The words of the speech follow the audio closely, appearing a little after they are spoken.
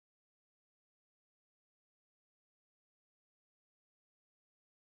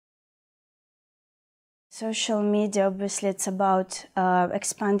Social media, obviously, it's about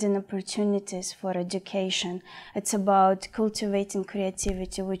expanding opportunities for education. It's about cultivating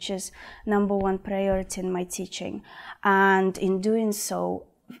creativity, which is #1 priority in my teaching. And in doing so,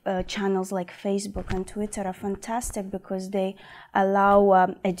 channels like Facebook and Twitter are fantastic because they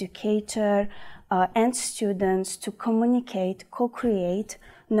allow educators and students to communicate, co-create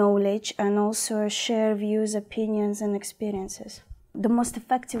knowledge, and also share views, opinions, and experiences. The most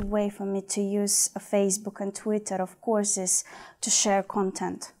effective way for me to use Facebook and Twitter, of course, is to share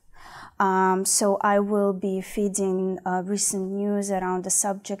content. So I will be feeding recent news around the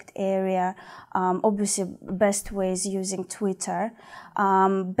subject area. Obviously, best way is using Twitter.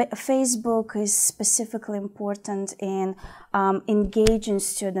 But Facebook is specifically important in engaging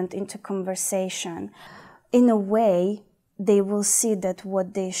students into conversation. In a way, they will see that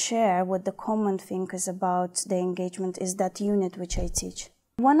what they share, what the common thing is about the engagement, is that unit which I teach.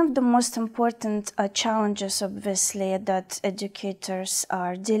 One of the most important challenges, obviously, that educators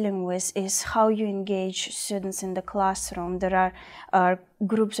are dealing with is how you engage students in the classroom. There are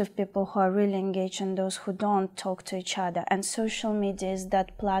groups of people who are really engaged and those who don't talk to each other. And social media is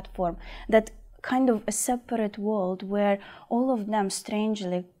that platform, that kind of a separate world where all of them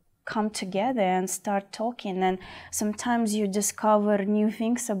strangely come together and start talking, and sometimes you discover new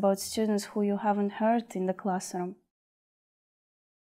things about students who you haven't heard in the classroom.